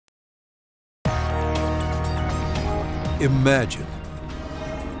Imagine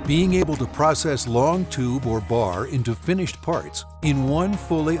being able to process long tube or bar into finished parts in one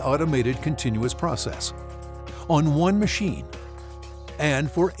fully automated continuous process, on one machine,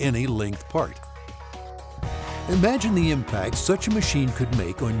 and for any length part. Imagine the impact such a machine could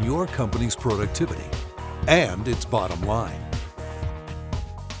make on your company's productivity and its bottom line.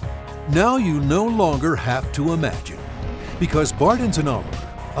 Now you no longer have to imagine, because Bardons Oliver,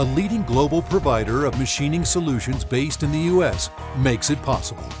 a leading global provider of machining solutions based in the U.S., makes it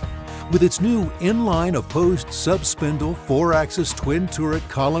possible. With its new inline opposed Sub Spindle 4-axis twin turret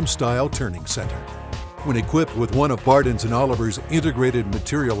column style turning center. When equipped with one of Bardons Oliver's integrated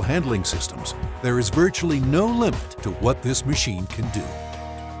material handling systems, there is virtually no limit to what this machine can do.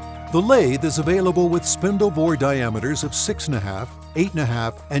 The lathe is available with spindle bore diameters of 6.5,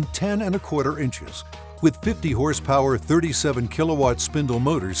 8.5, and 10.25 inches, with 50 horsepower 37 kilowatt spindle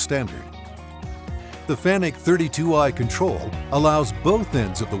motors standard. The FANUC 32i control allows both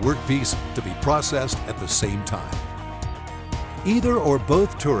ends of the workpiece to be processed at the same time. Either or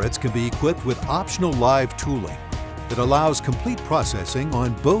both turrets can be equipped with optional live tooling that allows complete processing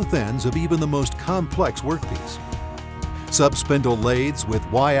on both ends of even the most complex workpiece. Sub Spindle lathes with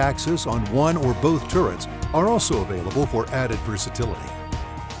Y-axis on one or both turrets are also available for added versatility.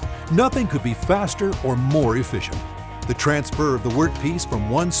 Nothing could be faster or more efficient. The transfer of the workpiece from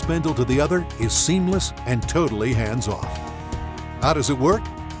one spindle to the other is seamless and totally hands-off. How does it work?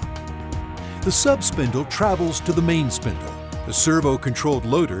 The Sub Spindle travels to the main spindle. The servo-controlled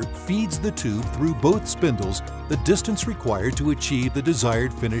loader feeds the tube through both spindles the distance required to achieve the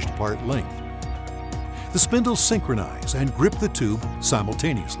desired finished part length. The spindles synchronize and grip the tube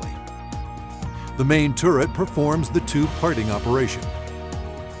simultaneously. The main turret performs the tube parting operation.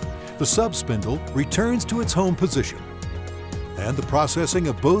 The Sub Spindle returns to its home position, and the processing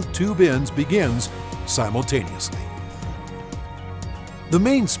of both tube ends begins simultaneously. The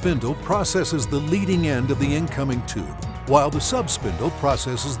main spindle processes the leading end of the incoming tube, while the Sub Spindle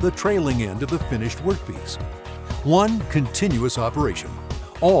processes the trailing end of the finished workpiece. One continuous operation,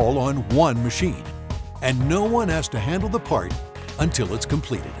 all on one machine, and no one has to handle the part until it's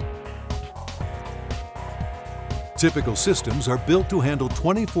completed. Typical systems are built to handle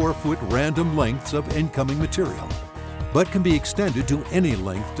 24-foot random lengths of incoming material, but can be extended to any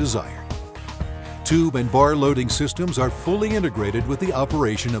length desired. Tube and bar loading systems are fully integrated with the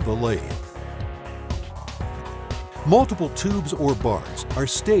operation of the lathe. Multiple tubes or bars are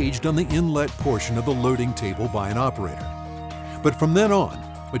staged on the inlet portion of the loading table by an operator. But from then on,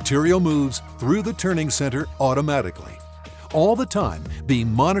 material moves through the turning center automatically, all the time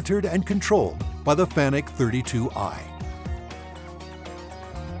being monitored and controlled by the FANUC 32i.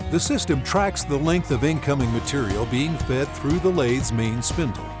 The system tracks the length of incoming material being fed through the lathe's main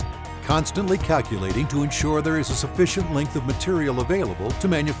spindle, constantly calculating to ensure there is a sufficient length of material available to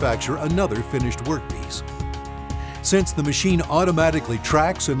manufacture another finished workpiece. Since the machine automatically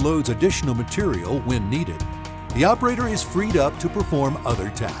tracks and loads additional material when needed, the operator is freed up to perform other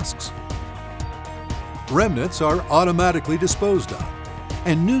tasks. Remnants are automatically disposed of,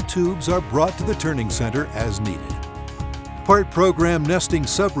 and new tubes are brought to the turning center as needed. Part program nesting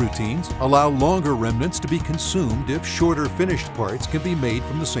subroutines allow longer remnants to be consumed if shorter finished parts can be made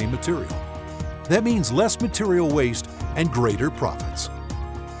from the same material. That means less material waste and greater profits.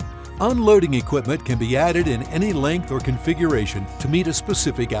 Unloading equipment can be added in any length or configuration to meet a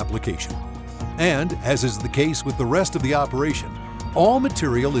specific application. And, as is the case with the rest of the operation, all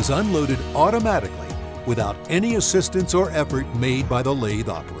material is unloaded automatically without any assistance or effort made by the lathe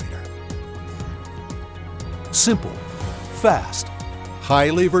operator. Simple, fast,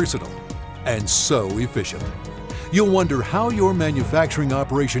 highly versatile, and so efficient. You'll wonder how your manufacturing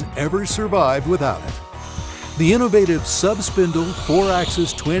operation ever survived without it. The innovative Sub Spindle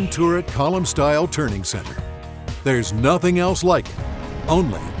 4-axis twin turret column style turning center. There's nothing else like it,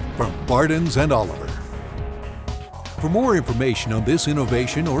 only from Bardons Oliver. For more information on this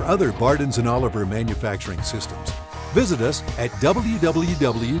innovation or other Bardons Oliver manufacturing systems, visit us at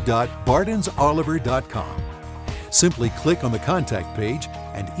www.bardonsoliver.com. Simply click on the contact page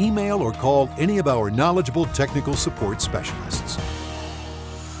and email or call any of our knowledgeable technical support specialists.